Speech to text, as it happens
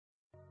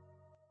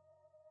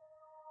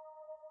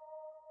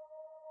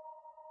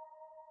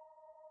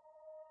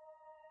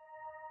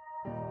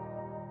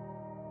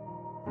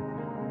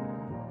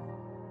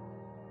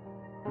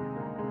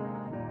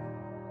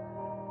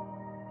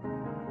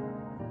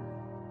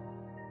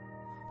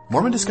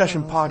Mormon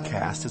Discussion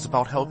Podcast is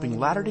about helping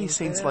Latter-day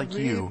Saints like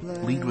you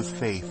lead with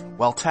faith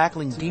while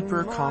tackling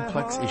deeper,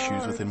 complex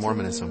issues within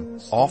Mormonism.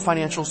 All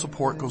financial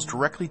support goes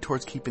directly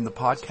towards keeping the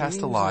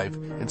podcast alive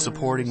and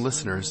supporting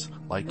listeners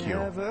like you.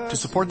 To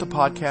support the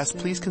podcast,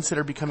 please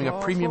consider becoming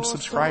a premium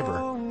subscriber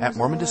at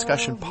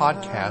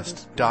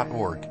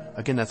MormonDiscussionPodcast.org.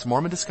 Again, that's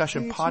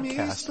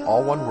MormonDiscussionPodcast,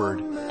 all one word,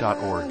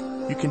 .org.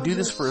 You can do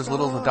this for as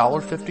little as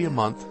 $1.50 a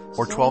month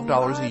or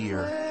 $12 a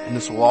year, and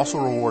this will also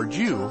reward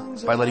you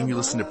by letting you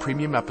listen to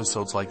premium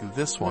episodes like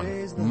this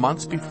one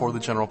months before the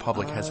general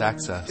public has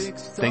access.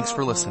 Thanks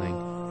for listening.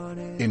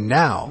 And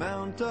now,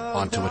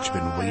 on to what you've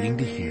been waiting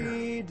to hear.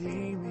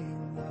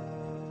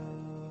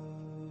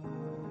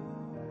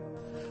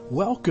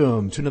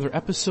 Welcome to another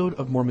episode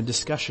of Mormon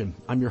Discussion.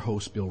 I'm your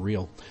host, Bill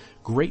Reel.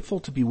 Grateful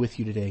to be with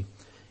you today.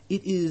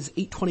 It is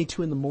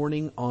 8:22 in the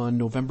morning on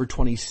November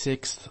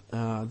 26th.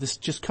 This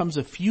just comes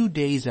a few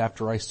days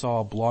after I saw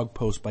a blog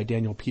post by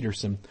Daniel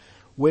Peterson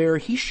where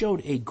he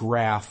showed a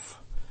graph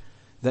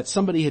that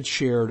somebody had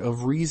shared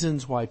of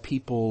reasons why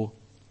people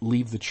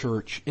leave the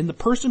church. And the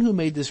person who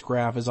made this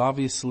graph is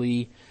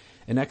obviously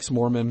an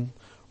ex-Mormon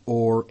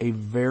or a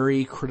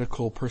very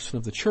critical person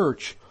of the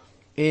church.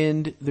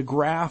 And the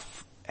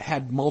graph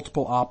had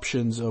multiple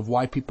options of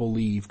why people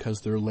leave,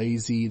 because they're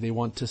lazy, they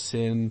want to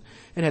sin,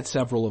 and had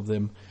several of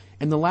them.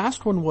 And the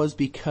last one was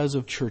because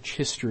of church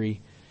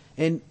history.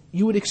 And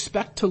you would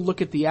expect to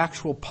look at the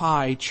actual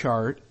pie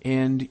chart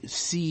and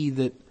see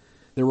that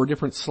there were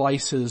different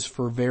slices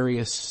for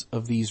various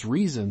of these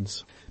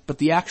reasons. But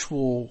the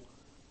actual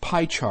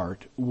pie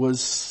chart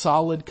was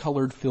solid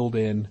colored filled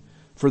in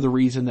for the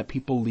reason that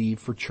people leave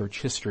for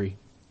church history.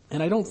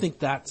 And I don't think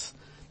that's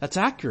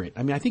accurate.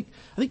 I mean, I think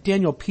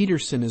Daniel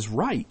Peterson is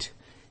right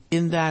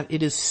in that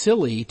it is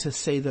silly to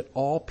say that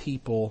all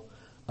people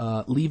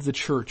leave the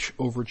church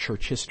over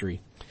church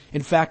history.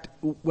 In fact,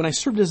 when I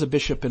served as a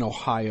bishop in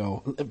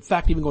Ohio, in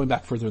fact, even going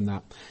back further than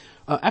that,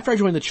 after I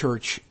joined the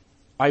church,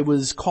 I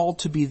was called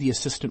to be the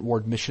assistant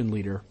ward mission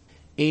leader.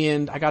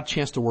 And I got a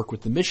chance to work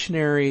with the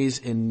missionaries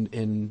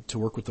and to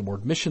work with the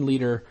ward mission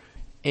leader.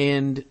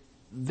 And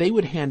they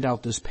would hand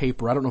out this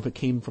paper. I don't know if it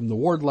came from the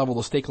ward level,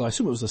 the stake level. I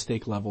assume it was the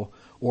stake level,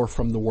 or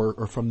from the ward,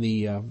 or from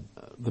the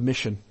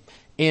mission.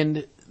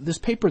 And this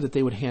paper that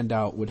they would hand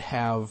out would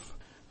have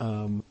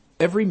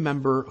every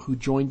member who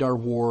joined our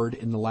ward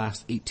in the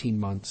last 18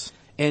 months.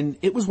 And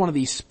it was one of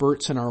these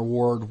spurts in our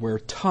ward where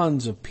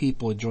tons of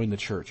people had joined the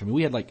church. I mean,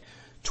 we had like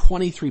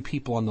 23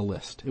 people on the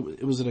list.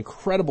 It was an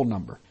incredible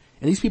number.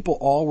 And these people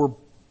all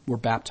were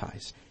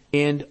baptized.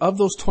 And of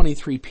those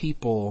 23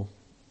 people,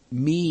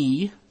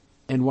 me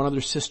and one other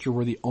sister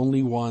were the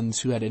only ones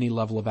who had any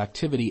level of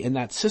activity. And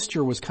that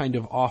sister was kind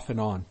of off and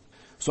on.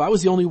 So I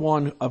was the only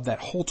one of that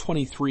whole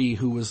 23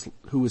 who was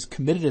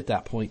committed at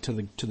that point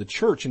to the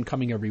church and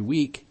coming every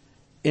week.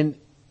 And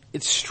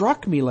it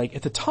struck me, like,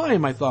 at the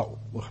time I thought,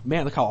 well,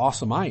 man, look how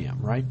awesome I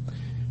am, right?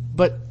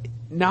 But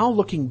now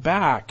looking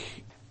back,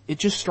 it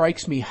just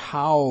strikes me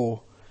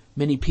how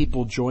many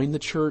people join the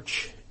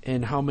church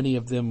and how many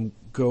of them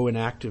go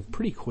inactive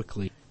pretty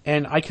quickly.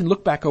 And I can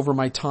look back over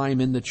my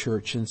time in the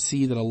church and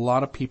see that a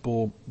lot of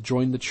people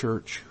joined the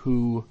church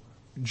who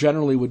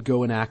generally would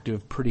go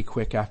inactive pretty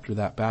quick after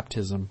that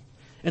baptism.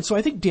 And so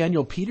I think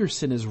Daniel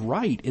Peterson is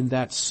right in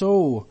that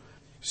so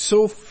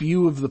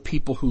few of the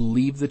people who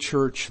leave the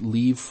church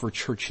leave for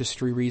church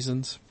history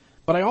reasons.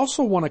 But I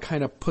also want to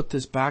kind of put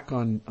this back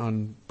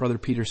on Brother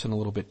Peterson a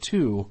little bit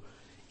too,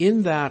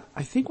 in that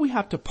I think we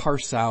have to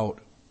parse out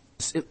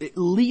at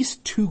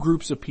least two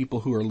groups of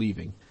people who are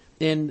leaving.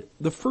 And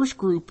the first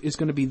group is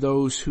going to be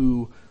those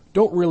who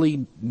don't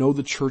really know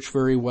the church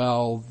very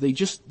well. They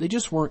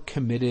just weren't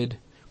committed.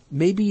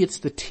 Maybe it's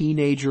the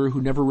teenager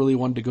who never really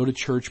wanted to go to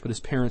church, but his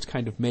parents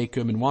kind of make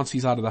him, and once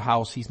he's out of the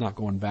house, he's not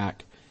going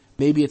back.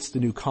 Maybe it's the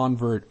new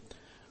convert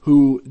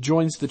who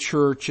joins the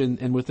church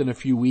and within a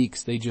few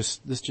weeks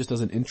this just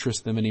doesn't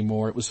interest them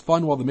anymore. It was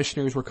fun while the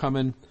missionaries were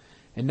coming,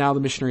 and now the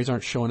missionaries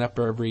aren't showing up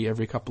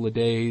every couple of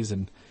days,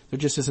 and there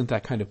just isn't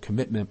that kind of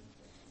commitment.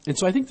 And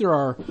so I think there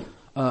are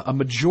a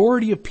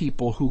majority of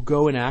people who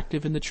go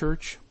inactive in the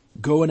church,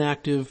 go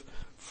inactive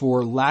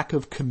for lack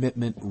of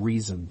commitment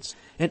reasons.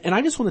 And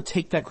I just want to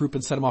take that group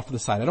and set them off to the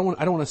side. I don't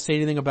want to say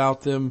anything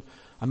about them.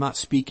 I'm not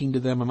speaking to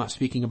them. I'm not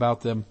speaking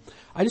about them.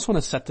 I just want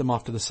to set them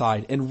off to the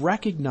side and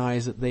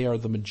recognize that they are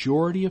the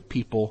majority of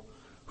people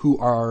who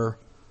are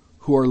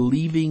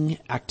leaving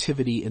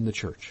activity in the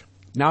church.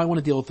 Now I want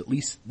to deal with at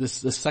least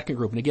this second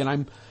group. And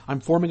again, I'm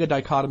forming a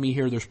dichotomy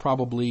here. There's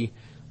probably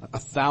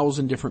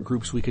 1,000 different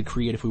groups we could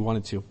create if we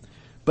wanted to.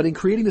 But in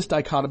creating this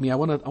dichotomy, I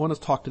want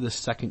to talk to this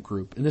second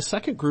group. And the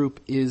second group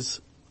is,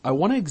 I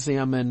want to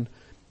examine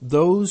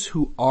those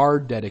who are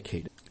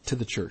dedicated to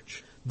the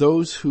church,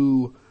 those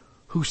who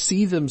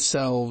see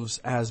themselves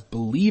as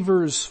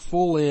believers,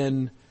 full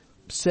in,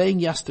 saying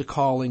yes to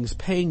callings,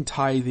 paying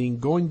tithing,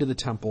 going to the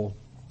temple.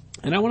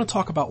 And I want to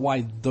talk about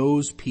why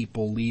those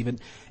people leave,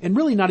 and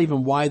really not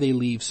even why they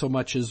leave so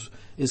much as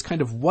is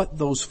kind of what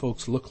those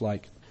folks look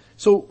like.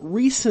 So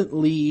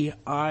recently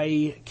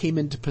I came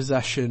into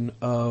possession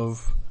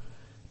of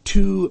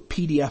 2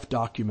 PDF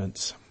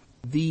documents.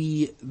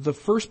 The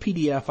first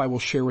PDF I will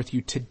share with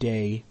you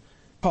today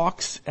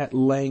talks at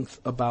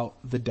length about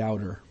the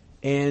doubter.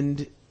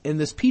 And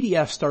this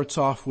PDF starts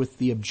off with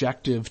the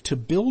objective to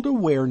build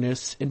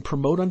awareness and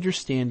promote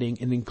understanding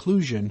and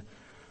inclusion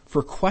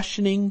for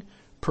questioning,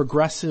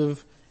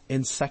 progressive,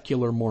 and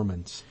secular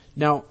Mormons.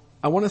 Now,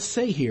 I want to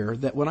say here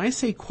that when I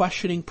say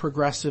questioning,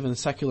 progressive, and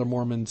secular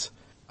Mormons,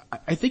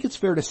 I think it's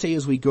fair to say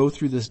as we go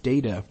through this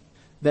data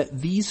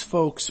that these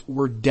folks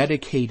were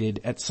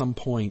dedicated at some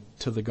point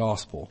to the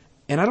gospel.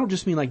 And I don't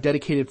just mean like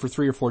dedicated for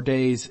 3 or 4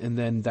 days and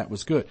then that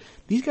was good.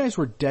 These guys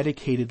were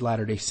dedicated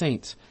Latter-day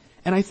Saints.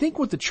 And I think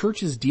what the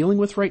church is dealing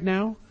with right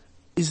now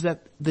is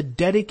that the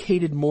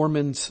dedicated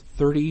Mormons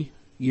 30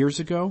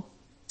 years ago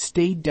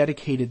stayed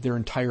dedicated their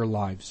entire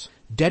lives.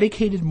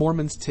 Dedicated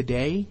Mormons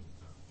today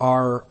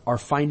are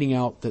finding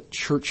out that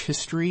church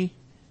history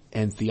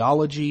and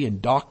theology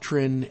and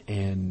doctrine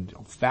and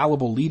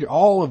fallible leader,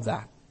 all of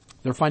that,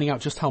 they're finding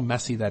out just how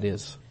messy that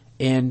is.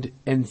 And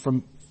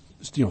from,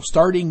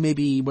 starting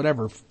maybe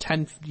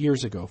 10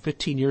 years ago,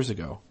 15 years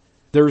ago,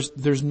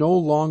 there's no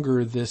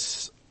longer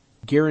this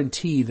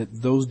guarantee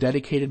that those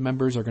dedicated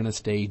members are going to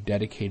stay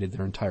dedicated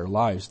their entire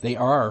lives.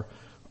 A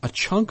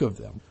chunk of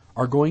them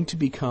are going to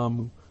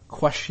become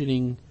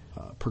questioning,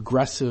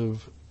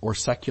 progressive or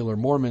secular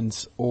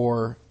Mormons,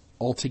 or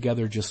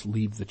altogether just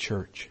leave the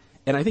church.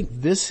 And I think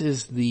this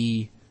is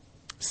the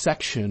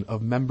section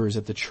of members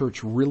that the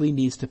church really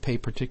needs to pay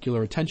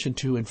particular attention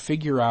to and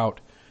figure out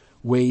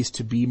ways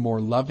to be more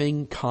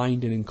loving,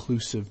 kind, and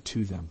inclusive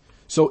to them.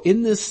 So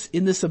in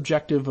this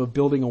objective of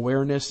building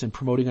awareness and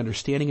promoting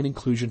understanding and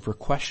inclusion for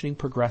questioning,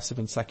 progressive,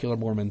 and secular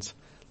Mormons,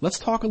 let's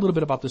talk a little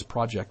bit about this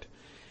project.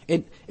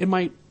 And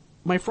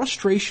my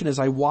frustration as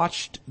I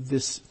watched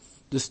this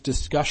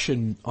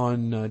discussion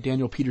on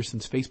Daniel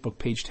Peterson's Facebook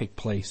page take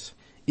place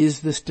is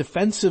this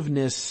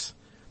defensiveness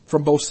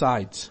from both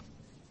sides.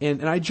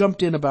 And I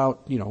jumped in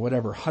about,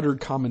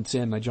 100 comments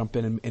in, I jump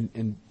in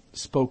and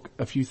spoke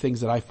a few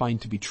things that I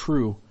find to be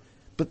true.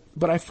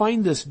 But I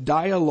find this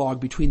dialogue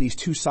between these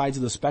two sides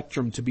of the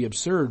spectrum to be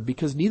absurd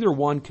because neither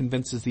one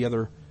convinces the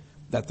other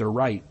that they're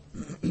right.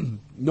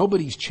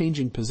 Nobody's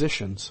changing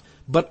positions.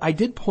 But I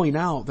did point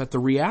out that the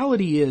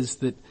reality is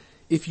that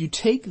if you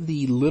take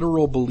the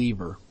literal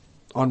believer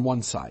on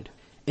one side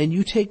and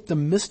you take the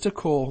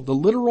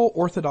literal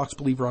Orthodox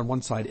believer on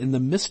one side and the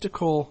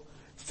mystical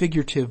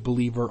figurative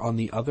believer on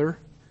the other,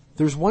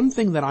 there's one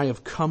thing that I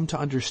have come to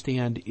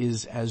understand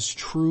is as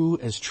true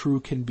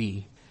can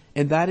be.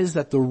 And that is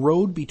that the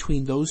road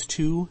between those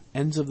two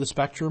ends of the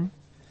spectrum,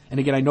 and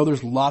again, I know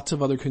there's lots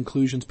of other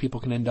conclusions people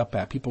can end up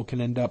at. People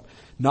can end up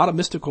not a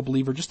mystical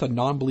believer, just a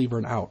non-believer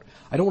and out.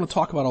 I don't want to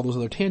talk about all those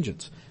other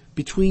tangents.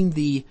 Between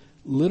the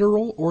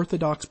literal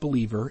Orthodox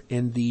believer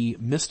and the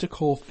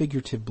mystical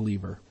figurative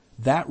believer,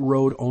 that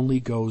road only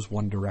goes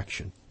one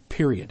direction.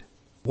 Period.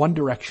 One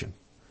direction.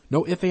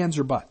 No ifs, ands,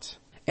 or buts.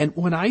 And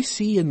when I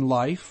see in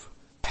life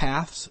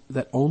paths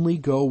that only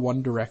go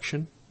one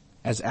direction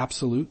as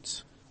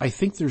absolutes, I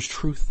think there's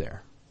truth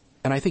there.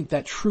 And I think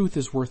that truth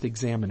is worth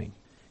examining.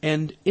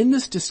 And in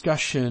this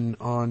discussion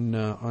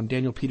on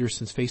Daniel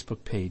Peterson's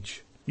Facebook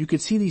page, you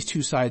could see these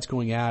two sides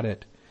going at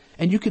it.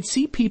 And you could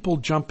see people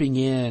jumping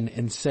in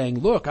and saying,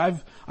 look,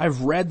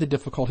 I've read the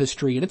difficult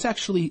history and it's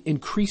actually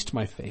increased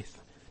my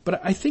faith. But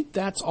I think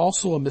that's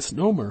also a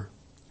misnomer.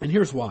 And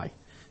here's why.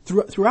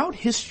 Throughout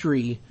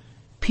history,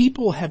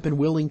 people have been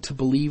willing to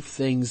believe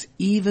things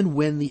even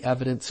when the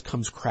evidence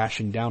comes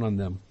crashing down on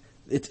them.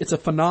 It's a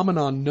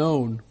phenomenon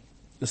known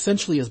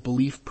essentially as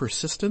belief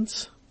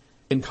persistence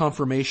and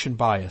confirmation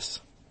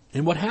bias.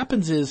 And what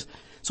happens is,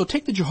 so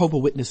take the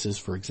Jehovah's Witnesses,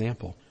 for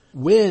example.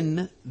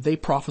 When they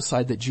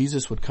prophesied that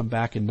Jesus would come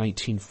back in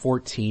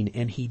 1914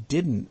 and he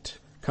didn't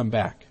come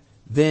back,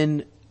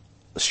 then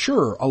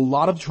sure, a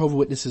lot of Jehovah's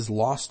Witnesses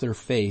lost their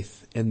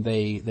faith and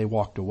they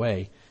walked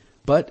away.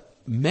 But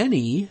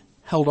many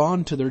held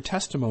on to their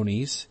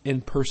testimonies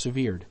and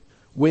persevered.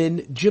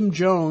 When Jim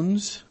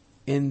Jones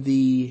and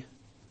the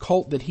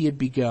cult that he had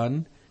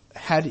begun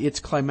had its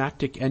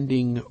climactic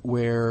ending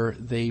where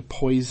they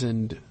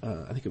poisoned,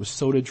 I think it was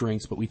soda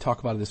drinks, but we talk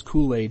about it as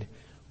Kool-Aid,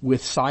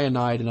 with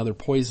cyanide and other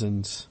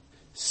poisons,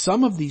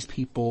 some of these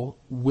people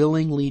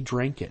willingly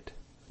drank it.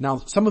 Now,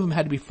 some of them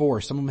had to be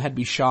forced, some of them had to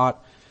be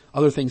shot,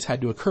 other things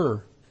had to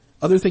occur.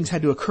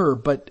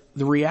 But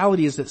the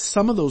reality is that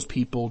some of those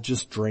people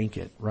just drank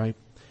it, right?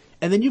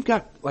 And then you've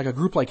got like a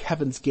group like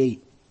Heaven's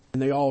Gate,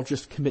 and they all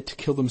just commit to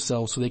kill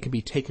themselves so they can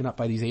be taken up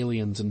by these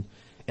aliens. And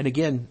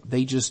again,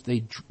 they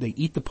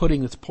eat the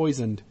pudding that's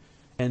poisoned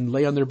and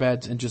lay on their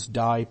beds and just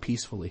die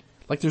peacefully.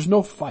 Like there's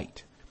no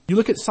fight. You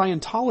look at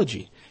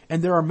Scientology,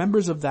 and there are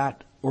members of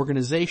that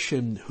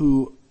organization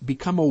who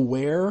become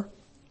aware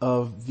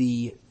of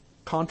the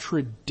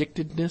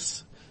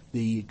contradictedness,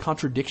 the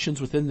contradictions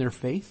within their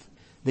faith.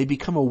 They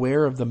become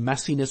aware of the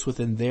messiness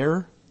within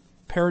their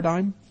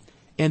paradigm,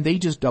 and they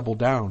just double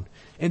down.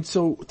 And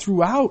so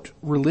throughout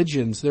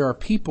religions, there are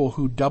people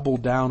who double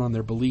down on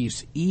their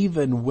beliefs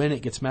even when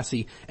it gets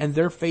messy, and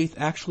their faith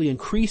actually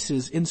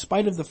increases in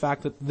spite of the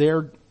fact that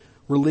their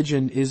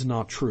religion is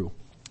not true.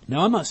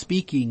 Now, I'm not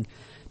speaking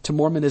to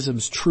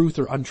Mormonism's truth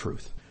or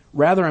untruth.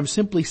 Rather, I'm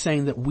simply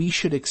saying that we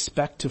should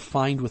expect to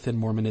find within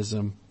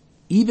Mormonism,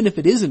 even if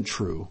it isn't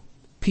true,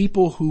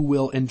 people who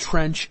will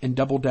entrench and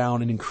double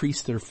down and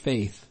increase their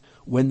faith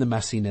when the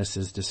messiness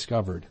is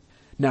discovered.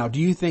 Now,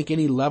 do you think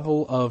any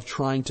level of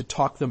trying to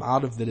talk them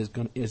out of it is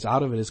going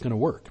to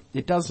work?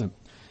 It doesn't.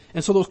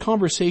 And so those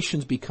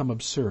conversations become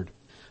absurd.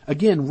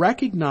 Again,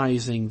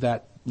 recognizing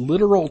that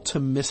literal to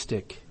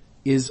mystic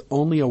is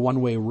only a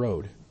one-way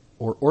road,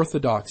 or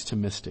orthodox to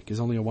mystic is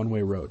only a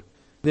one-way road,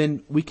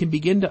 then we can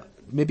begin to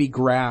maybe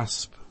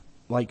grasp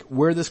like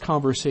where this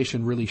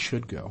conversation really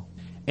should go.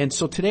 And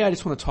so today I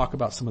just want to talk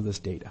about some of this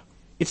data.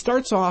 It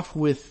starts off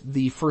with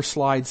the first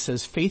slide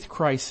says faith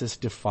crisis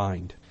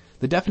defined.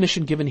 The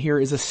definition given here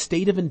is a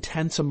state of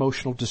intense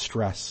emotional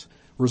distress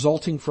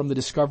resulting from the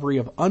discovery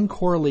of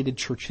uncorrelated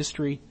church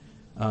history,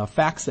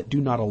 facts that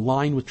do not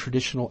align with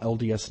traditional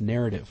LDS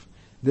narrative.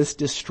 This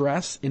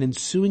distress and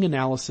ensuing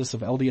analysis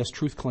of LDS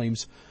truth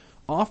claims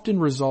often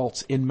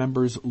results in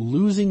members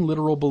losing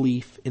literal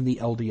belief in the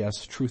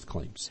LDS truth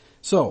claims.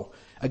 So,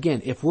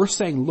 again, if we're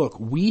saying, look,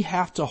 we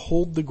have to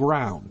hold the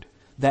ground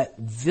that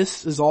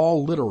this is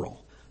all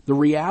literal, the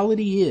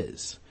reality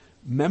is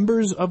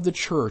members of the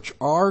church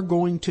are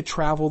going to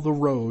travel the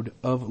road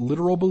of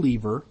literal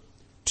believer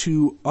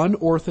to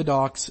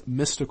unorthodox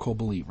mystical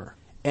believer.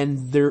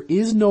 And there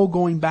is no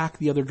going back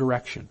the other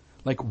direction.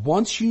 Like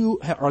once you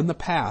are on the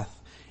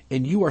path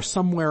and you are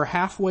somewhere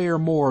halfway or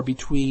more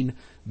between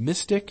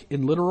mystic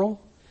and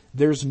literal,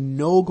 there's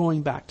no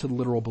going back to the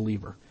literal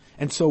believer.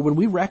 And so when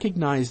we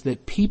recognize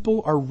that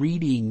people are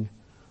reading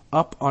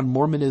up on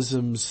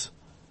Mormonism's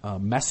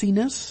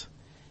messiness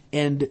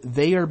and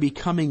they are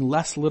becoming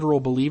less literal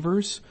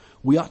believers,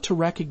 we ought to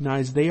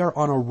recognize they are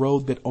on a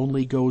road that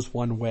only goes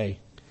one way.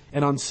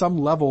 And on some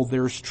level,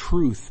 there's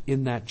truth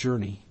in that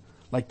journey.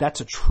 Like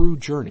that's a true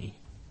journey.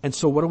 And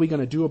so what are we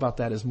going to do about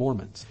that as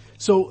Mormons?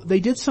 So they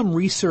did some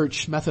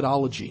research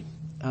methodology.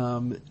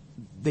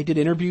 They did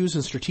interviews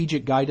and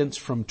strategic guidance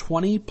from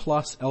 20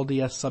 plus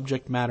LDS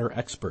subject matter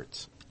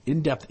experts.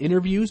 In-depth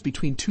interviews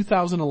between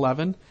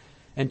 2011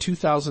 and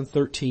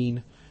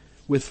 2013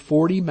 with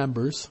 40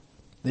 members.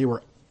 They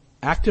were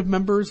active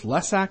members,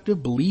 less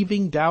active,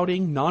 believing,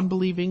 doubting,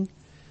 non-believing.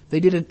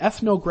 They did an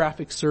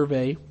ethnographic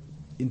survey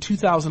in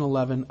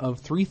 2011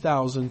 of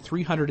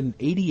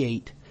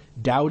 3,388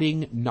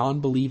 doubting,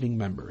 non-believing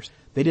members.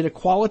 They did a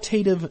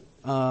qualitative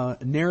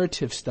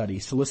narrative study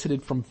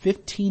solicited from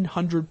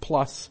 1,500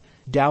 plus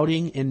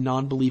doubting and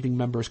non-believing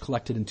members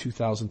collected in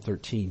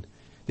 2013.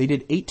 They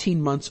did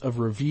 18 months of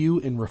review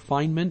and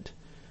refinement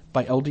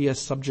by LDS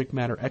subject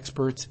matter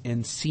experts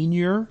and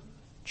senior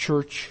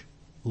church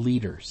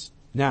leaders.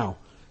 Now,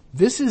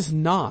 this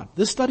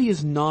study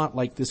is not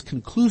like this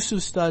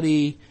conclusive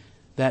study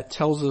that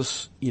tells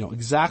us,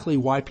 exactly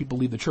why people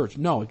leave the church.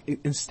 No,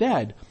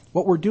 instead,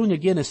 what we're doing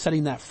again is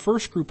setting that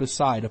first group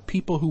aside of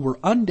people who were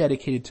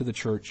undedicated to the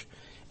church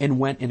and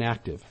went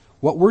inactive.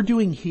 What we're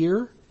doing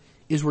here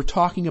is we're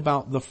talking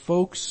about the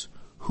folks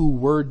who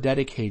were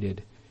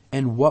dedicated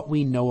and what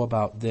we know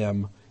about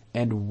them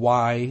and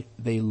why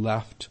they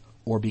left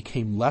or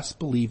became less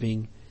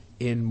believing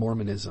in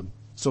Mormonism.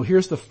 So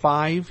here's the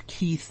 5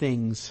 key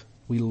things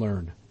we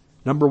learn.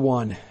 Number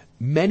 1,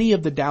 many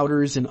of the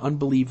doubters and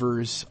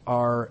unbelievers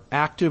are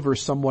active or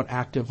somewhat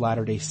active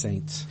Latter-day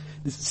Saints.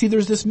 See,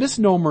 there's this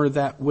misnomer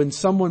that when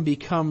someone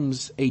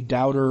becomes a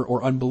doubter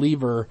or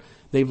unbeliever,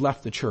 they've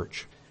left the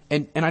church.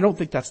 And I don't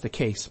think that's the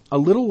case. A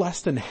little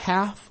less than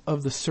half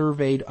of the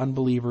surveyed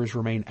unbelievers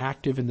remain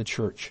active in the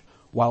church,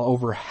 while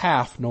over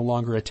half no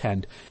longer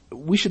attend.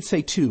 We should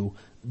say too,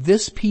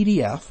 this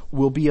PDF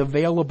will be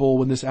available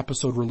when this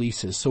episode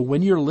releases. So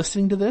when you're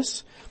listening to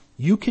this,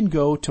 you can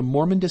go to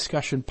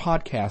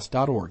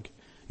MormonDiscussionPodcast.org.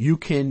 You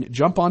can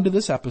jump onto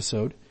this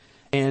episode,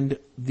 and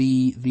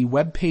the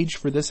web page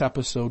for this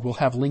episode will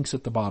have links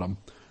at the bottom.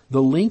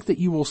 The link that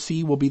you will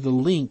see will be the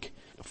link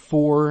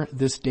for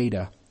this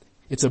data.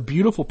 It's a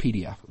beautiful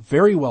PDF,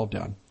 very well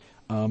done.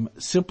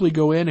 Simply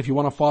go in. If you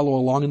want to follow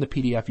along in the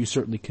PDF, you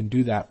certainly can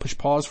do that. Push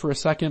pause for a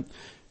second,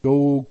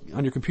 go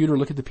on your computer,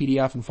 look at the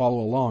PDF and follow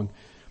along.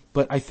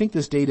 But I think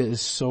this data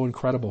is so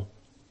incredible.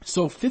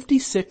 So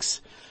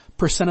 56%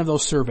 of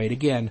those surveyed,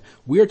 again,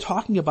 we are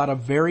talking about a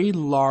very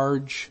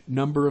large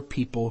number of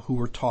people who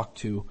were talked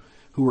to,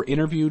 who were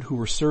interviewed, who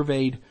were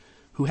surveyed,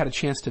 who had a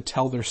chance to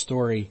tell their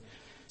story.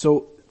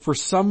 So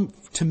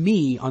to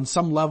me, on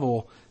some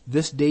level,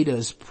 this data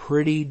is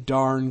pretty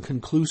darn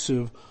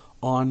conclusive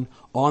on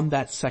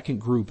that second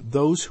group,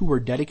 those who were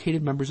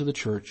dedicated members of the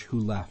church who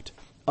left.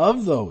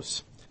 Of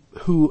those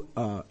who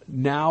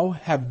now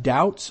have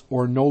doubts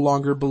or no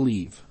longer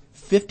believe,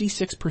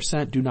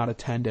 56% do not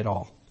attend at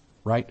all,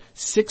 right?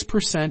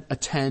 6%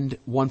 attend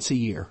once a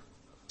year.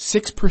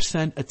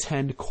 6%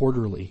 attend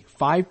quarterly.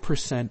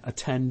 5%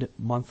 attend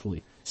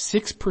monthly.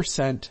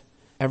 6%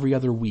 every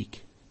other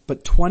week.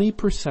 but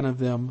 20% of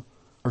them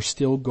are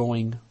still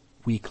going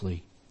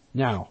weekly.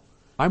 Now,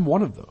 I'm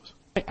one of those.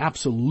 I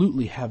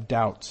absolutely have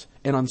doubts.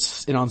 And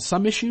on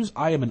some issues,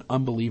 I am an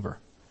unbeliever.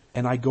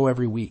 And I go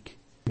every week.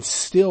 And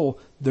still,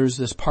 there's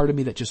this part of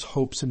me that just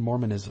hopes in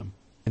Mormonism.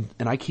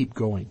 And I keep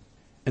going.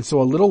 And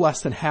so a little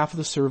less than half of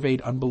the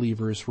surveyed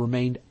unbelievers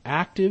remained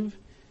active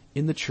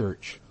in the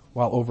church,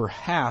 while over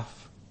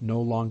half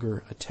no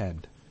longer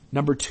attend.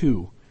 Number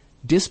 2,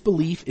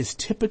 disbelief is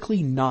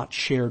typically not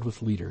shared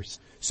with leaders.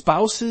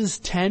 Spouses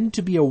tend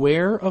to be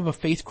aware of a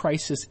faith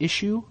crisis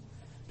issue.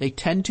 They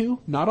tend to,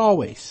 not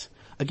always.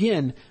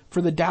 Again,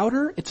 for the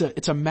doubter,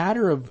 it's a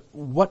matter of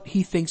what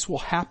he thinks will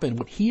happen,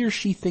 what he or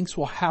she thinks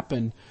will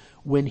happen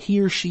when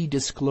he or she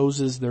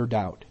discloses their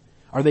doubt.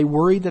 Are they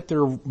worried that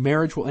their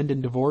marriage will end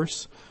in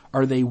divorce?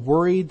 Are they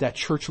worried that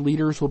church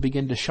leaders will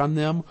begin to shun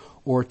them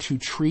or to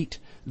treat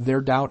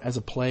their doubt as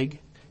a plague?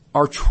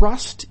 Our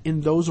trust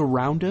in those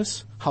around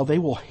us, how they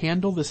will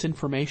handle this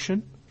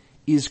information,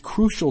 is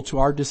crucial to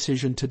our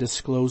decision to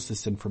disclose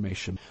this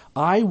information.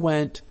 I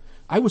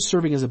was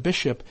serving as a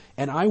bishop,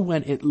 and I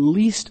went at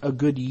least a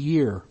good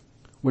year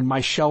when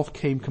my shelf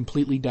came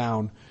completely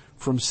down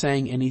from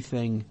saying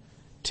anything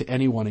to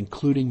anyone,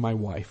 including my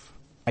wife.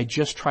 I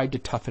just tried to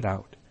tough it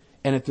out.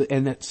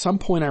 And at some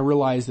point I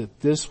realized that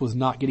this was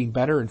not getting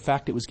better. In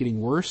fact, it was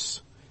getting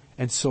worse.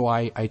 And so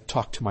I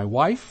talked to my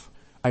wife.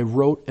 I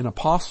wrote an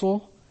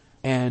apostle,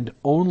 and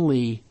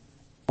only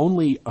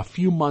a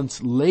few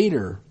months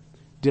later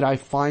did I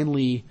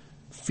finally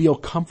feel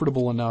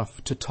comfortable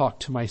enough to talk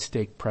to my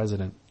stake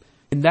president.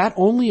 And that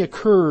only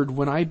occurred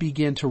when I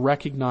began to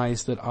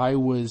recognize that I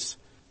was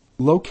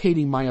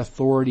locating my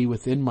authority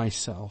within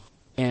myself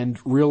and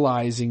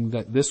realizing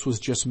that this was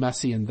just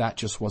messy and that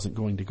just wasn't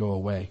going to go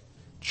away.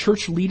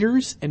 Church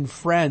leaders and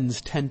friends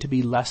tend to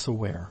be less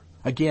aware.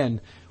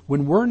 Again,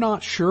 when we're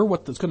not sure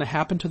what's going to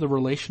happen to the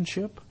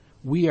relationship,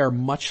 we are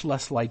much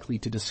less likely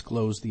to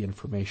disclose the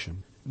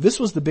information. This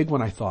was the big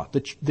one, I thought.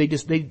 They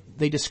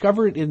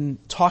discovered in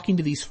talking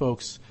to these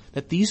folks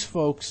that these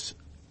folks,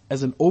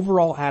 as an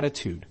overall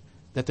attitude,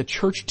 that the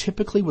church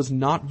typically was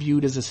not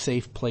viewed as a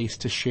safe place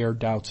to share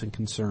doubts and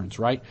concerns,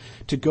 right?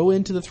 To go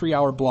into the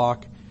 3-hour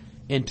block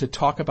and to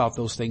talk about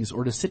those things,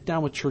 or to sit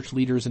down with church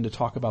leaders and to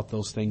talk about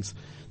those things.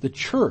 The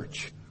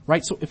church,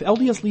 right? So if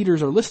LDS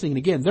leaders are listening, and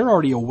again, they're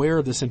already aware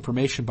of this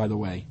information, by the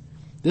way.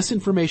 This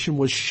information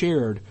was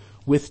shared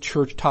with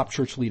top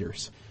church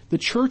leaders. The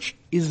church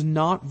is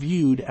not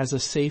viewed as a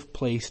safe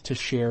place to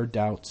share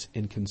doubts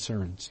and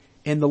concerns.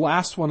 And the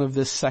last one of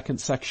this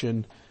second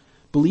section,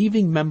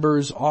 believing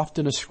members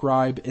often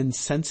ascribe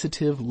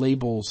insensitive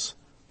labels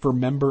for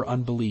member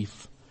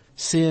unbelief.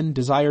 Sin,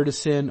 desire to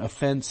sin,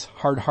 offense,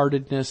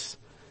 hard-heartedness,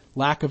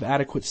 lack of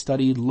adequate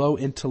study, low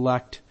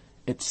intellect,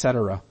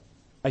 etc.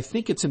 I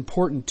think it's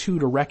important too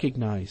to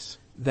recognize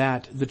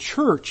that the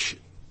church,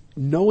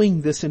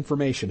 knowing this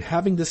information,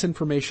 having this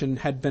information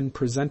had been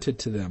presented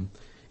to them.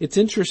 It's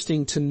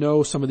interesting to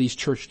know some of these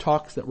church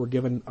talks that were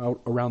given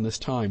out around this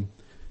time.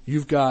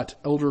 You've got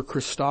Elder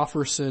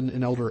Christofferson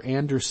and Elder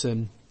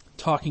Anderson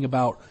talking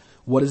about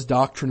what is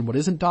doctrine and what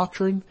isn't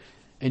doctrine.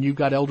 And you've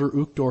got Elder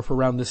Uchtdorf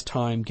around this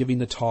time giving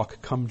the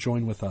talk, Come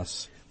Join With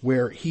Us,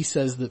 where he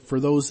says that for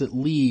those that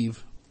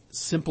leave,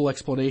 simple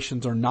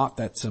explanations are not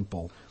that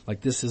simple.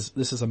 Like this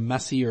is a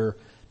messier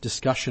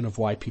discussion of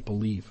why people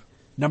leave.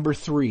 Number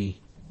 3,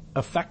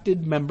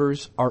 affected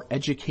members are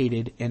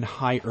educated and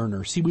high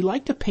earners. See, we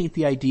like to paint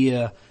the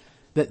idea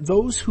that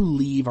those who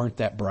leave aren't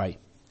that bright.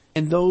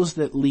 And those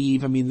that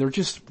leave, I mean,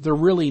 they're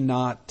really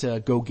not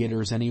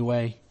go-getters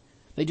anyway.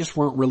 They just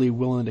weren't really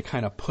willing to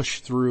kind of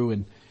push through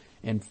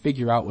and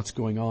figure out what's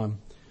going on.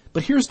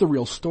 But here's the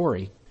real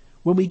story.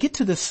 When we get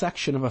to this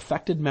section of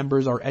affected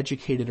members are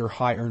educated or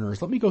high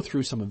earners, let me go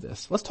through some of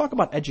this. Let's talk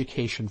about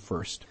education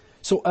first.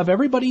 So of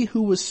everybody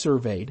who was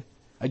surveyed,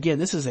 again,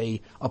 this is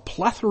a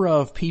plethora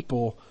of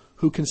people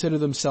who consider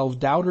themselves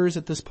doubters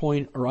at this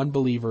point or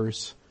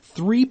unbelievers.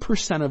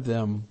 3% of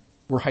them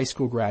were high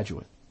school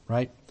graduate,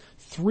 right?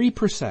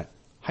 3%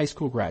 high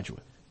school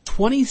graduate.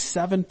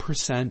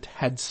 27%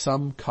 had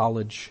some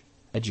college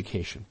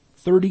education.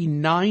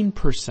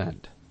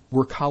 39%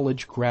 were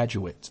college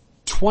graduates.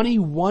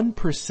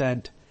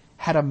 21%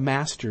 had a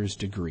master's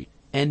degree.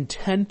 And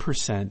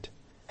 10%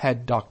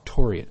 had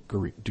doctorate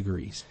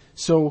degrees.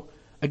 So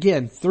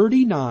again,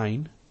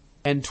 39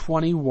 and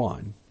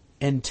 21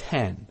 and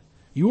 10.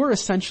 You are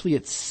essentially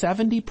at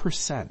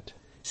 70%.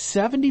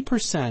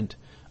 70%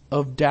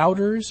 of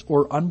doubters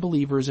or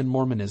unbelievers in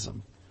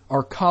Mormonism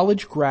are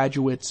college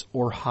graduates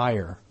or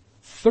higher.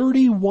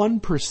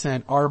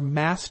 31% are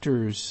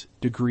master's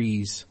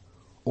degrees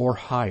or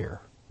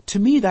higher. To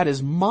me, that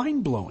is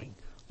mind-blowing.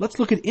 Let's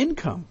look at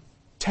income.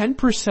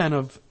 10%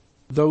 of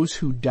those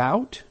who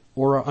doubt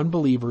or are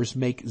unbelievers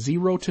make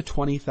 $0 to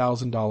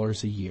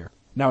 $20,000 a year.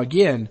 Now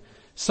again,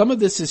 some of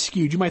this is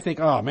skewed. You might think,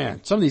 oh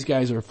man, some of these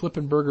guys are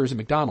flipping burgers at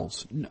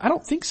McDonald's. I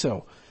don't think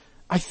so.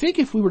 I think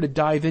if we were to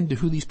dive into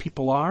who these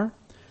people are,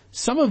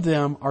 some of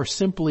them are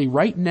simply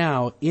right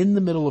now in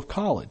the middle of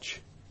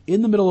college,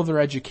 in the middle of their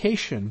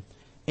education,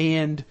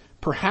 and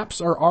perhaps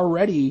are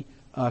already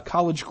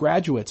college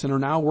graduates and are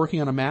now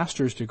working on a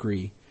master's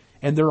degree,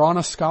 and they're on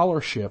a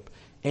scholarship,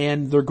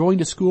 and they're going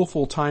to school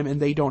full time,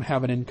 and they don't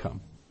have an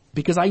income.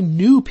 Because I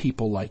knew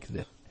people like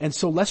this. And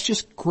so let's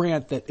just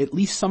grant that at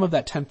least some of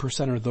that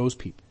 10% are those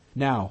people.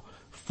 Now,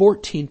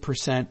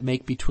 14%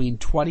 make between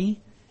 $20,000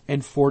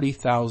 and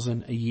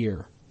 $40,000 a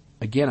year.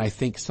 Again, I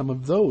think some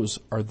of those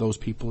are those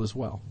people as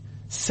well.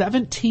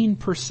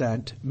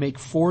 17% make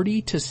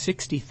 $40,000 to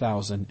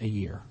 $60,000 a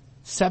year.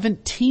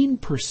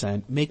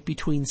 17% make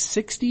between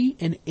 $60,000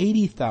 and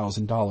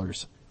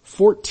 $80,000.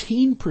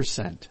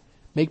 14%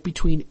 make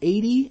between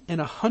 $80,000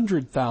 and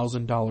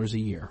 $100,000 a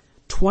year.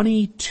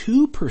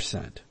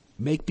 22%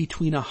 make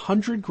between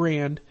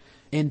 $100,000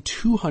 and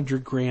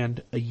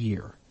 $200,000 a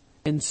year.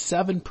 And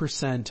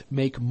 7%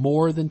 make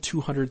more than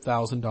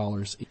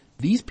 $200,000.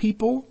 These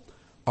people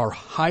are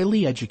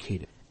highly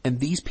educated, and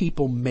these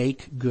people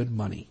make good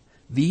money.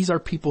 These are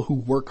people who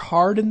work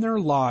hard in their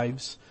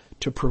lives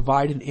to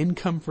provide an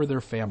income for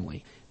their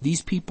family.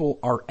 These people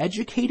are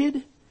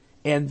educated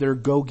and they're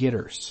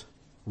go-getters,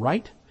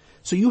 right?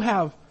 So you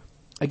have,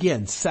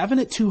 again, 7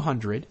 at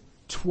 200,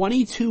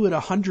 22 at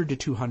 100 to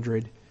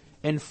 200,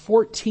 and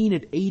 14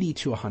 at 80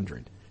 to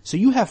 100. So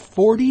you have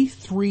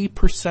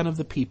 43% of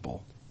the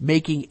people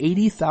making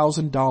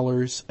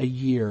 $80,000 a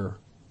year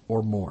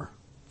or more.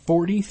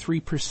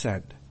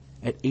 43%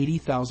 at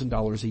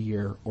 $80,000 a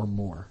year or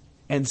more.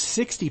 And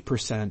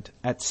 60%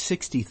 at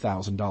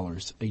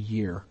 $60,000 a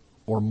year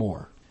or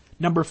more.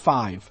 Number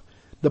 5,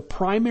 the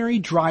primary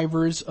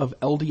drivers of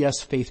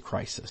LDS faith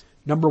crisis.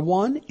 Number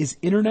 1 is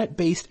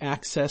internet-based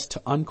access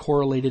to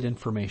uncorrelated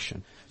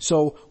information.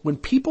 So when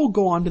people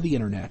go onto the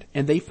internet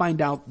and they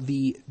find out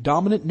the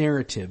dominant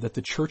narrative that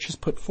the church has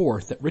put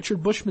forth that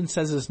Richard Bushman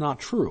says is not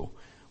true,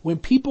 when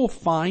people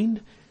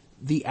find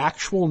the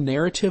actual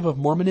narrative of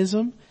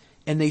Mormonism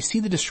and they see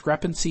the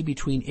discrepancy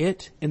between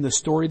it and the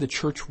story the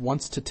church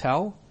wants to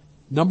tell,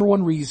 number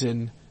 1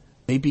 reason,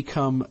 they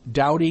become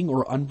doubting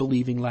or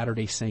unbelieving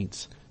Latter-day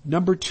Saints.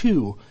 Number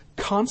 2,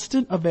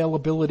 constant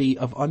availability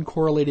of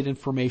uncorrelated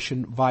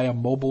information via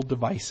mobile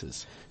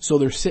devices. So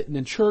they're sitting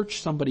in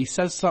church, somebody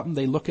says something,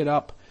 they look it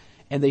up,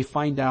 and they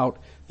find out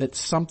that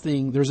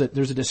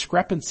there's a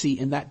discrepancy,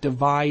 and that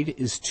divide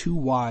is too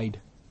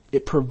wide.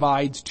 It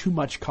provides too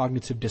much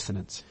cognitive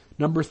dissonance.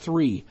 Number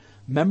 3,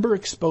 member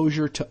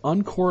exposure to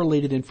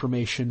uncorrelated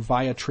information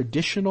via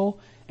traditional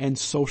and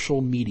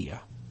social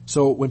media.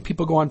 So when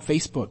people go on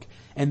Facebook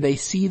and they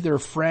see their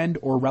friend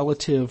or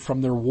relative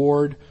from their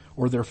ward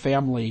or their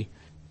family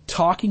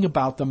talking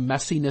about the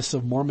messiness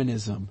of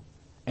Mormonism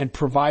and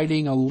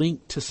providing a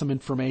link to some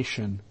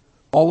information,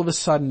 all of a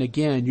sudden,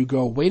 again, you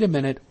go, wait a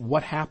minute,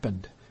 what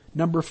happened?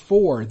 Number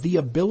 4, the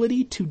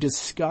ability to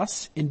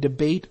discuss and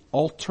debate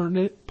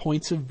alternate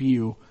points of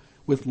view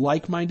with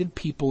like-minded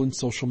people in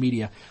social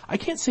media. I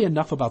can't say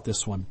enough about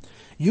this one.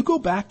 You go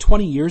back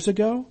 20 years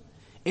ago,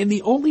 and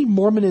the only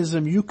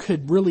Mormonism you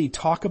could really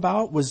talk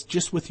about was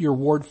just with your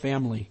ward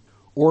family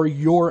or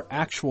your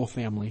actual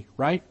family,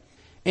 right?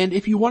 And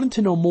if you wanted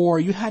to know more,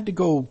 you had to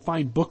go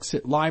find books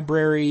at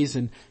libraries,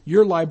 and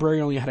your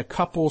library only had a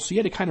couple, so you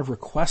had to kind of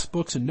request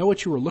books and know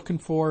what you were looking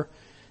for.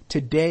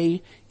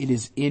 Today, it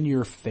is in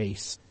your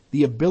face.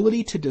 The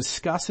ability to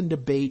discuss and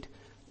debate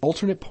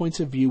alternate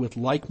points of view with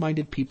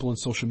like-minded people in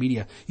social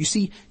media. You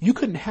see, you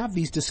couldn't have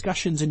these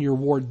discussions in your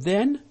ward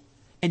then,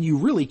 and you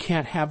really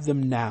can't have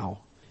them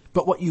now.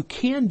 But what you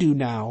can do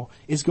now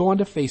is go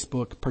onto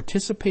Facebook,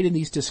 participate in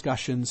these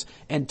discussions,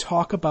 and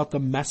talk about the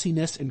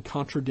messiness and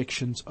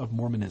contradictions of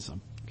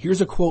Mormonism.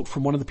 Here's a quote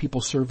from one of the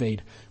people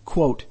surveyed.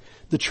 Quote,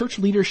 "The church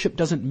leadership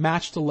doesn't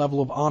match the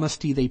level of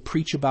honesty they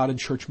preach about in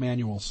church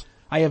manuals.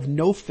 I have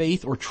no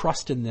faith or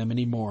trust in them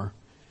anymore.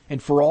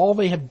 And for all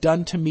they have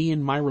done to me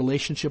in my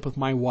relationship with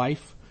my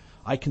wife,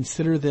 I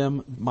consider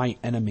them my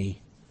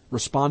enemy."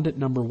 Respondent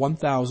number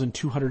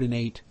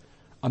 1208,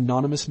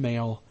 anonymous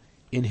male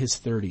in his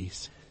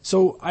 30s.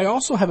 So I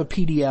also have a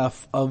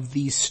PDF of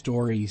these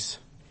stories,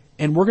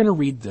 and we're going to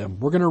read them.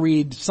 We're going to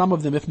read some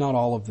of them, if not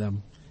all of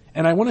them.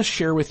 And I want to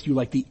share with you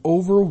like the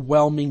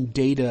overwhelming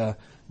data,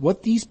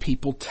 what these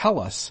people tell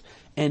us,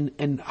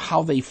 and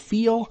how they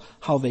feel,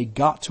 how they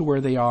got to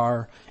where they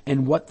are,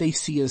 and what they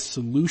see as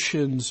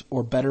solutions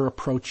or better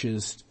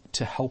approaches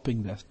to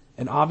helping this.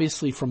 And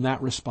obviously from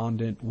that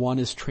respondent, one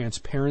is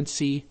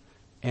transparency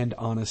and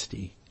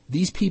honesty.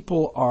 These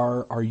people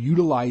are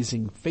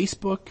utilizing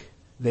Facebook.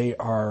 They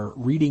are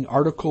reading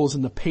articles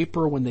in the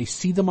paper when they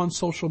see them on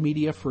social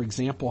media. For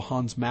example,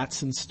 Hans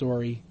Mattsson's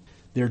story.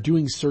 They're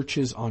doing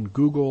searches on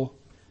Google.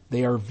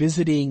 They are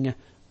visiting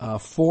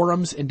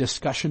forums and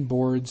discussion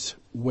boards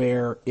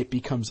where it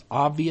becomes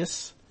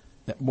obvious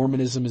that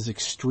Mormonism is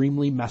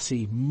extremely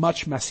messy,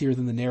 much messier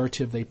than the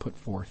narrative they put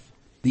forth.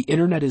 The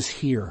internet is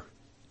here.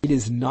 It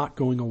is not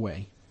going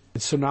away.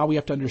 And so now we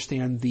have to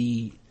understand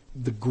the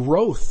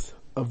growth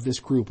of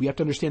this group. We have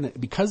to understand that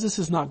because this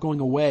is not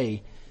going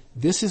away,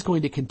 this is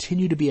going to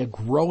continue to be a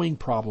growing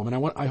problem.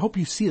 And I hope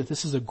you see that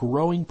this is a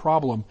growing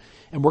problem.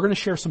 And we're going to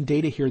share some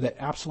data here that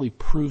absolutely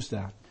proves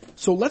that.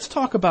 So let's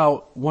talk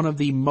about one of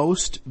the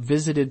most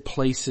visited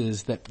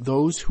places that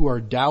those who are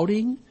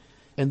doubting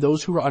and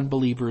those who are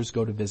unbelievers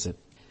go to visit.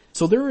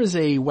 So there is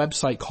a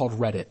website called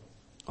Reddit.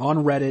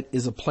 On Reddit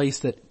is a place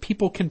that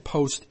people can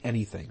post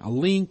anything, a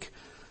link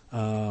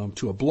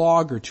to a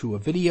blog or to a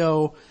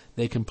video.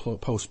 They can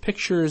post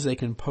pictures. They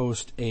can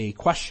post a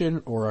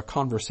question or a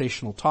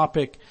conversational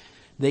topic.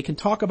 They can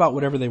talk about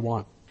whatever they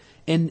want.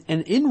 And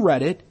in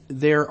Reddit,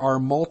 there are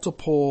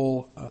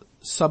multiple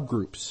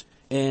subgroups.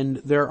 And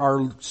there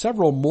are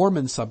several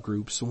Mormon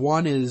subgroups.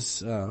 One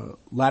is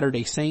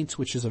Latter-day Saints,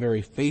 which is a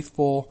very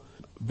faithful,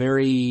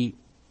 very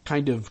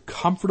kind of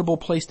comfortable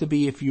place to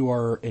be if you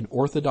are an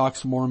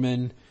Orthodox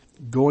Mormon,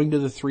 going to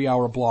the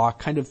 3-hour block,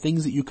 kind of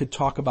things that you could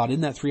talk about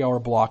in that 3-hour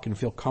block and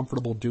feel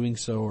comfortable doing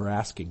so or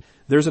asking.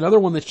 There's another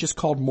one that's just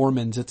called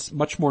Mormons. It's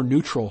much more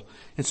neutral.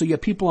 And so you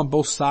have people on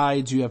both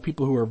sides. You have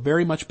people who are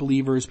very much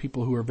believers,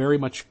 people who are very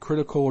much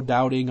critical,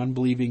 doubting,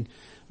 unbelieving,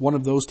 one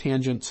of those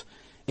tangents.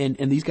 And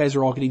these guys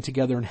are all getting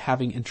together and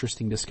having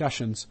interesting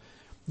discussions.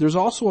 There's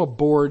also a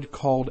board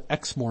called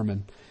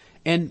Ex-Mormon.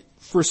 And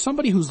for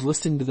somebody who's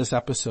listening to this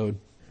episode,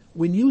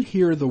 when you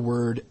hear the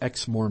word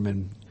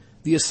ex-Mormon,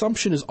 the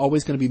assumption is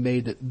always going to be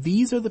made that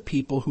these are the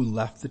people who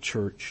left the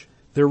church.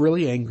 They're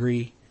really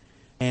angry,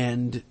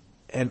 and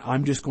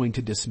I'm just going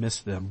to dismiss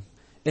them.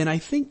 And I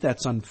think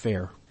that's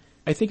unfair.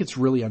 I think it's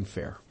really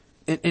unfair.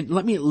 And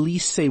let me at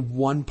least say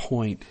one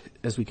point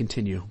as we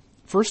continue.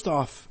 First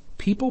off,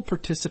 people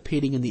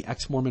participating in the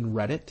Ex-Mormon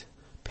Reddit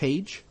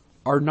page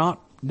are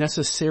not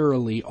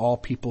necessarily all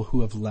people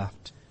who have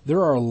left.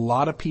 There are a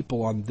lot of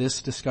people on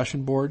this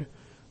discussion board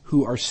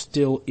who are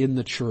still in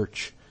the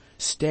church,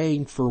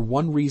 staying for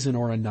one reason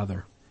or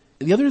another.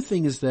 The other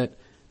thing is that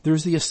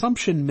there's the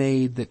assumption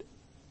made that,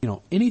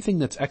 anything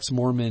that's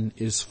ex-Mormon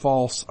is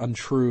false,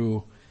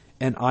 untrue,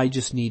 and I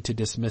just need to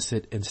dismiss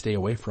it and stay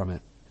away from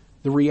it.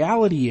 The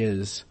reality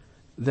is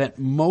that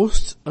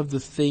most of the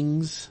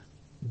things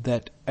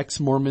that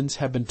ex-Mormons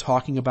have been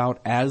talking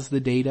about as the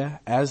data,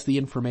 as the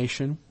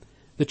information,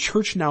 the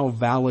church now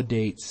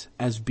validates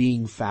as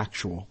being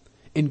factual,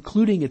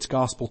 including its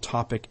gospel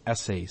topic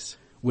essays,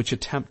 which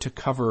attempt to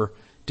cover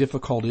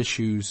difficult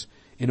issues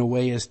in a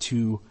way as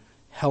to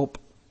help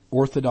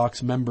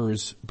Orthodox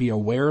members be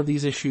aware of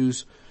these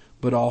issues,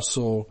 but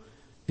also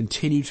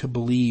continue to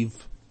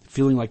believe,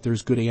 feeling like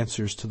there's good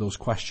answers to those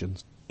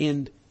questions.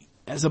 And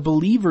as a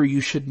believer, you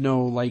should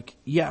know,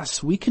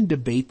 yes, we can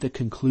debate the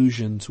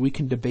conclusions. We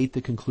can debate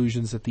the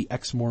conclusions that the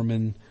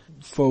ex-Mormon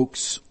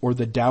folks or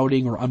the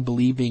doubting or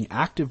unbelieving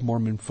active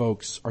Mormon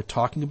folks are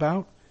talking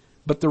about.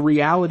 But the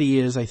reality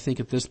is, I think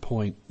at this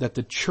point, that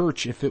the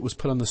church, if it was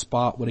put on the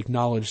spot, would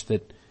acknowledge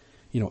that,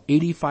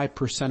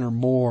 85% or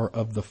more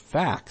of the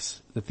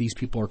facts that these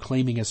people are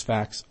claiming as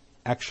facts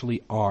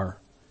actually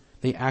are.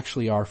 They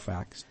actually are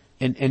facts.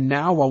 And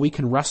now, while we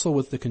can wrestle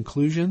with the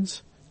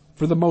conclusions,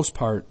 for the most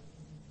part,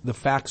 the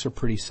facts are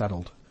pretty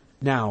settled.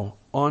 Now,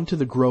 on to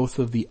the growth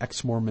of the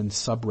ex-Mormon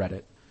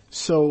subreddit.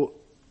 So,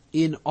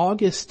 in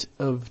August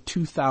of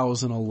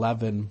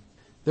 2011,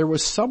 there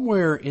was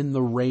somewhere in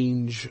the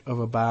range of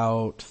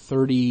about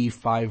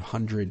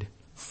 3,500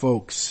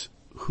 folks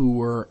who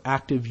were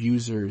active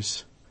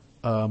users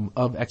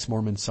of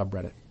ex-Mormon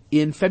subreddit.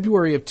 In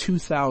February of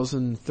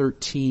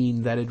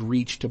 2013, that had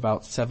reached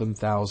about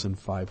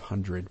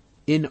 7,500.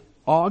 In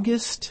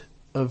August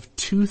of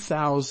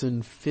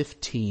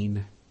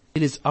 2015,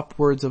 it is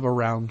upwards of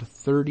around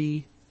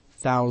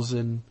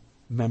 30,000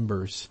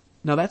 members.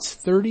 Now that's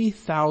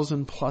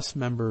 30,000 plus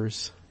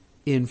members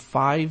in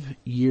 5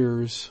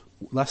 years,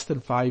 less than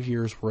 5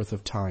 years worth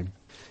of time.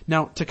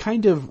 Now to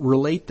kind of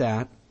relate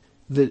that,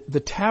 the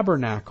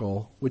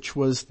Tabernacle, which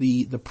was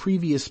the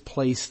previous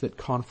place that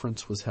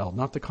conference was held,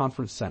 not the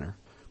conference center,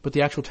 but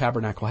the actual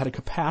Tabernacle, had a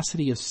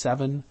capacity of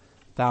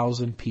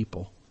 7,000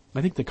 people.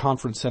 I think the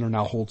conference center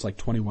now holds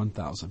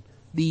 21,000.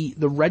 The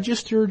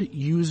registered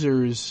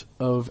users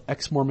of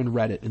Ex-Mormon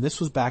Reddit, and this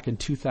was back in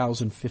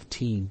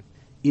 2015,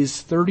 is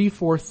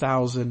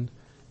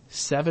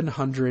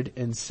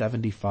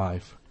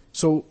 34,775.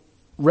 So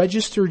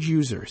registered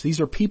users,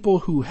 these are people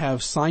who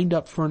have signed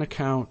up for an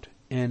account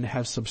and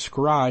have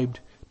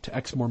subscribed to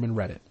Ex-Mormon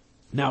Reddit.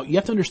 Now, you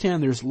have to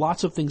understand there's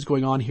lots of things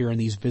going on here in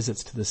these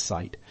visits to this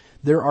site.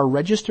 There are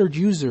registered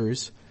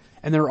users,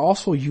 and there are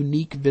also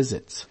unique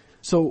visits.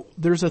 So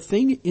there's a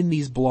thing in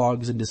these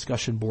blogs and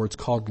discussion boards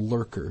called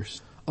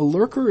lurkers. A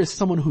lurker is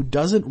someone who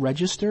doesn't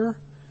register,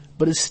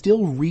 but is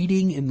still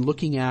reading and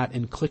looking at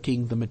and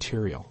clicking the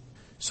material.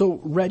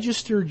 So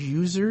registered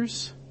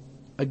users,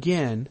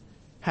 again,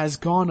 has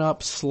gone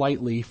up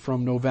slightly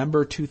from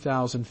November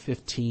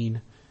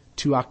 2015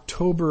 to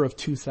October of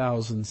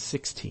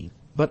 2016.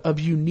 But of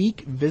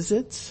unique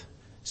visits,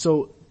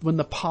 so when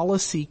the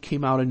policy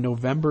came out in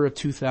November of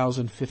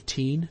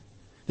 2015,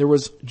 there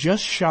was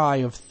just shy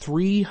of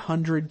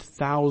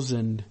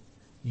 300,000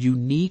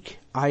 unique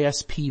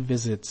ISP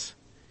visits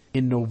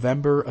in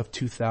November of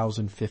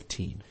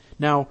 2015.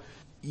 Now,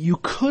 you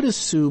could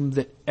assume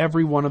that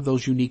every one of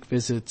those unique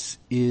visits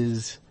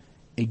is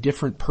a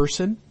different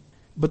person,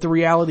 but the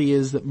reality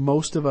is that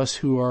most of us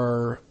who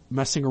are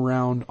messing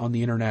around on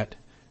the internet,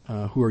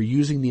 who are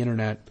using the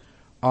internet,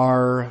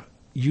 are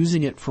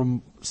using it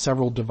from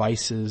several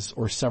devices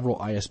or several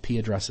ISP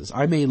addresses.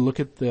 I may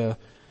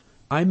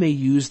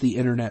use the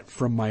internet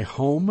from my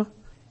home,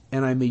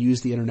 and I may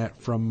use the internet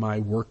from my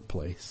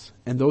workplace.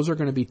 And those are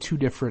going to be two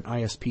different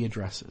ISP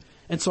addresses.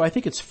 And so I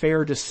think it's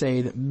fair to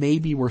say that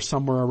maybe we're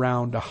somewhere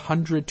around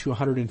 100 to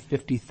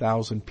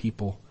 150,000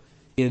 people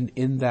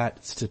in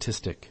that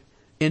statistic.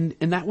 And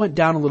that went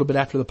down a little bit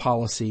after the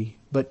policy,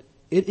 but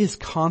it has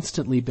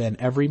constantly been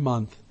every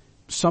month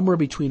somewhere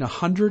between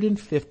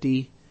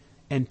 150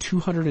 and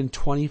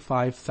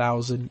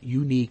 225,000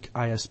 unique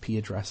ISP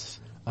address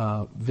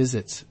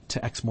visits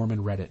to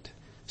Ex-Mormon Reddit.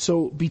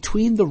 So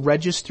between the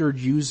registered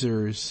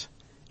users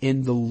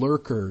and the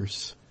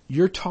lurkers,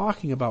 you're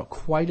talking about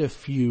quite a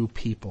few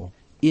people.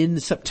 In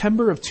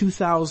September of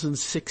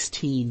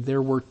 2016,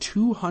 there were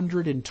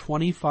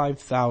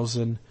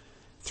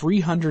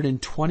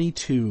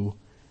 225,322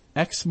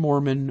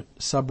 Ex-Mormon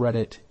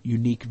subreddit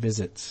unique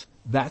visits.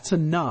 That's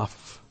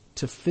enough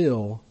to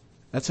fill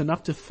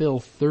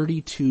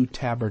 32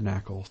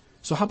 tabernacles.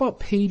 So how about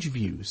page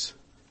views?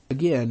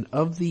 Again,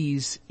 of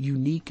these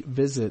unique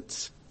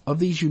visits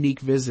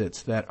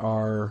that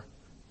are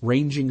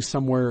ranging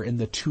somewhere in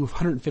the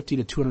 250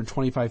 to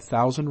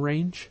 225,000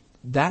 range,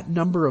 that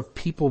number of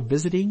people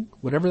visiting,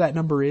 whatever that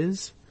number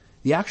is,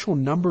 the actual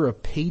number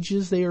of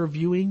pages they are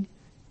viewing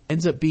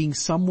ends up being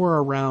somewhere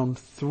around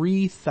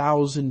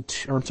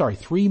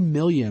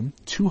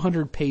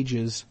 3,200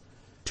 pages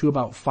to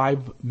about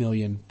 5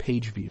 million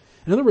page views.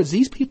 In other words,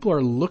 these people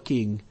are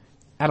looking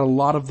at a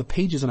lot of the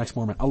pages on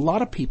Ex-Mormon. A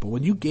lot of people,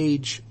 when you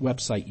gauge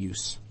website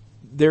use,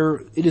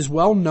 it is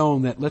well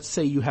known that, let's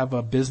say you have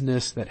a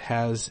business that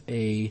has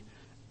a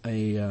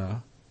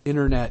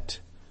internet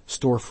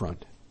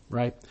storefront,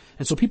 right?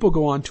 And so people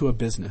go on to a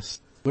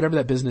business, whatever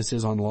that business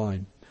is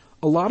online.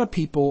 A lot of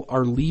people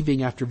are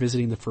leaving after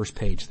visiting the first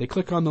page. They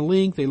click on the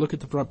link, they look at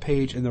the front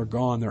page, and they're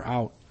gone, they're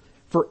out.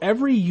 For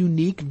every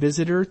unique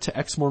visitor to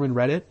Ex-Mormon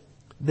Reddit,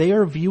 they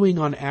are viewing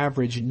on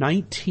average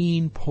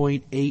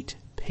 19.8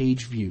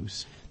 page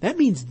views. That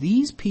means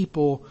these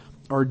people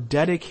are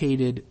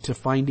dedicated to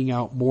finding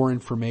out more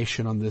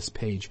information on this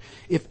page.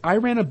 If I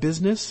ran a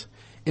business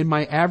and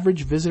my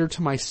average visitor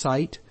to my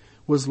site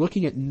was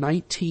looking at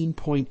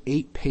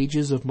 19.8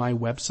 pages of my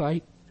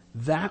website,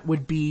 that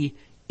would be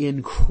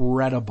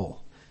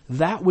incredible.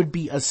 That would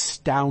be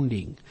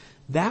astounding.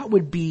 That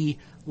would be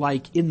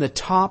like in the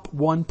top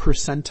 1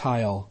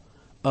 percentile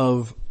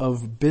of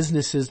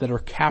businesses that are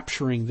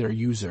capturing their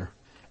user.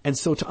 And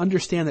so to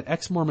understand that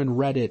Ex-Mormon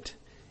Reddit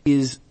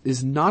is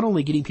not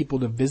only getting people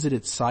to visit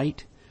its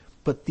site,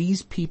 but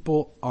these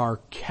people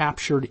are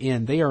captured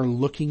in. They are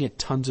looking at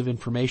tons of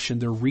information.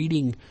 They're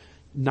reading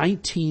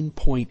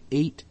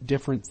 19.8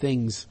 different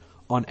things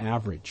on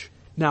average.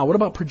 Now, what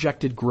about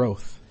projected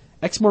growth?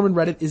 Ex-Mormon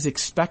Reddit is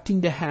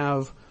expecting to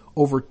have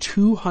over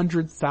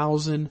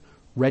 200,000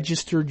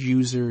 registered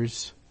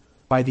users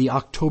by the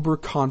October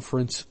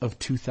conference of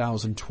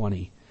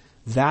 2020.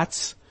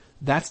 That's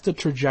the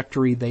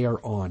trajectory they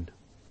are on.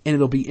 And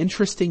it'll be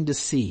interesting to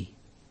see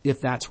if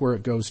that's where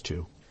it goes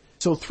to.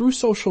 So through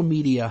social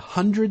media,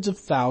 hundreds of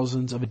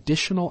thousands of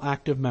additional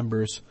active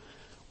members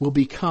will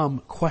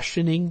become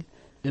questioning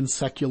and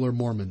secular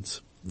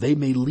Mormons. They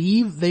may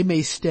leave, they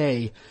may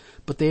stay,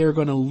 but they are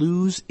going to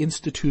lose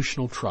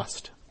institutional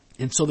trust.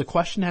 And so the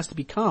question has to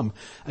become,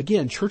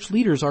 again, church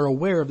leaders are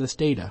aware of this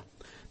data.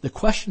 The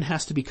question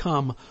has to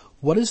become,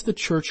 what is the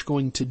church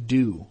going to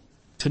do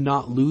to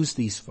not lose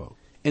these folks?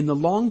 And the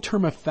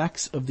long-term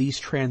effects of these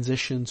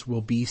transitions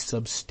will be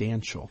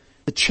substantial.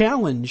 The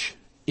challenge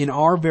in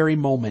our very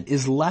moment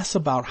is less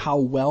about how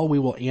well we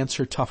will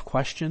answer tough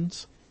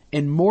questions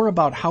and more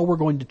about how we're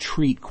going to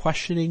treat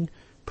questioning,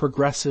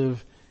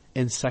 progressive,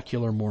 and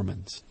secular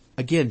Mormons.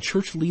 Again,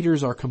 church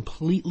leaders are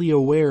completely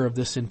aware of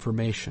this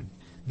information.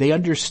 They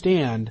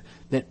understand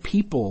that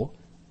people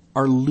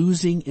are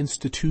losing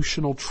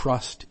institutional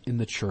trust in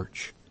the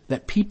church,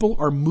 that people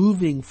are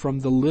moving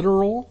from the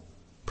literal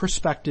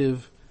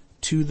perspective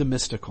to the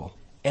mystical,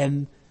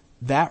 and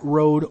that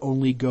road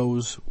only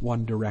goes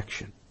one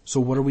direction. So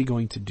what are we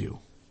going to do?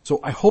 So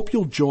I hope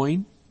you'll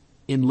join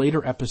in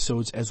later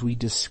episodes as we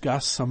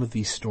discuss some of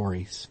these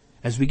stories,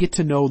 as we get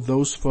to know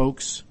those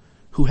folks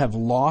who have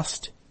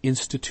lost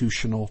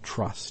institutional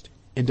trust,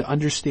 and to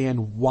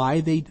understand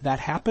why that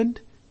happened,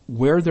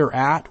 where they're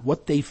at,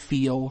 what they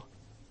feel,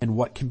 and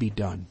what can be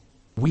done.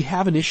 We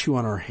have an issue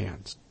on our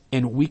hands,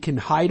 and we can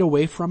hide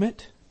away from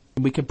it,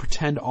 and we can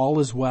pretend all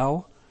is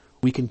well.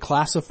 We can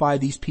classify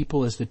these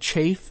people as the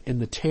chaff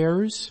and the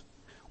tares.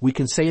 We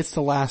can say it's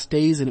the last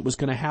days and it was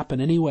going to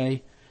happen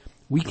anyway.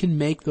 We can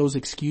make those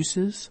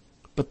excuses,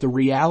 but the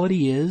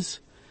reality is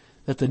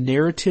that the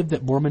narrative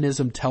that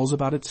Mormonism tells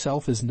about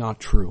itself is not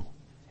true.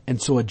 And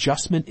so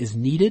adjustment is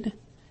needed,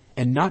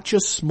 and not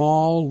just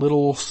small,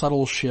 little,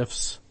 subtle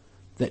shifts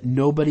that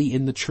nobody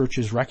in the church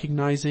is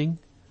recognizing,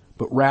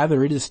 but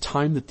rather it is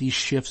time that these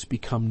shifts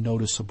become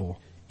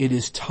noticeable. It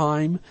is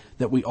time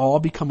that we all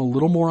become a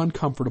little more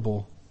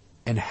uncomfortable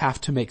and have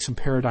to make some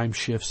paradigm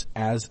shifts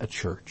as a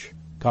church.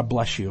 God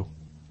bless you.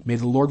 May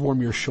the Lord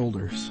warm your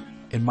shoulders,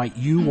 and might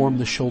you warm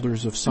the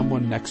shoulders of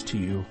someone next to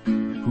you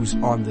who's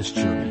on this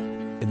journey.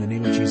 In the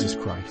name of Jesus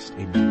Christ,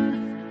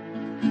 amen.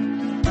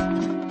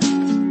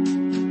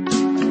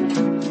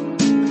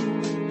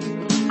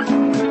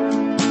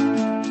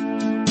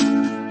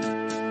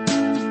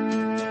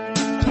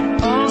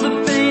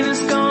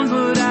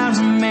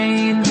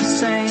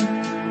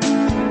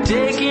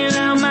 Taking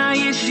out my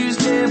issues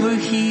never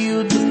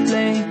healed the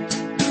flame.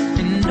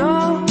 And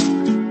all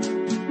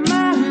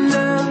my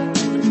love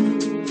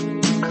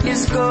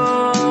is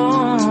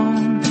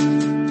gone.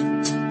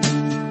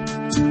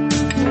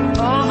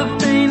 All the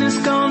pain is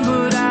gone,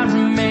 but I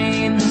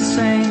remain the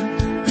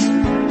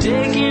same.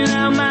 Taking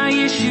out my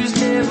issues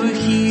never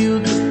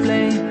healed the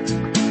flame.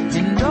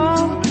 And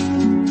all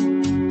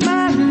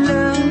my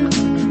love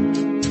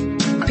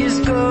is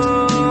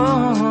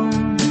gone.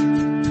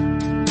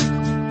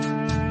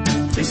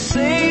 They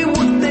say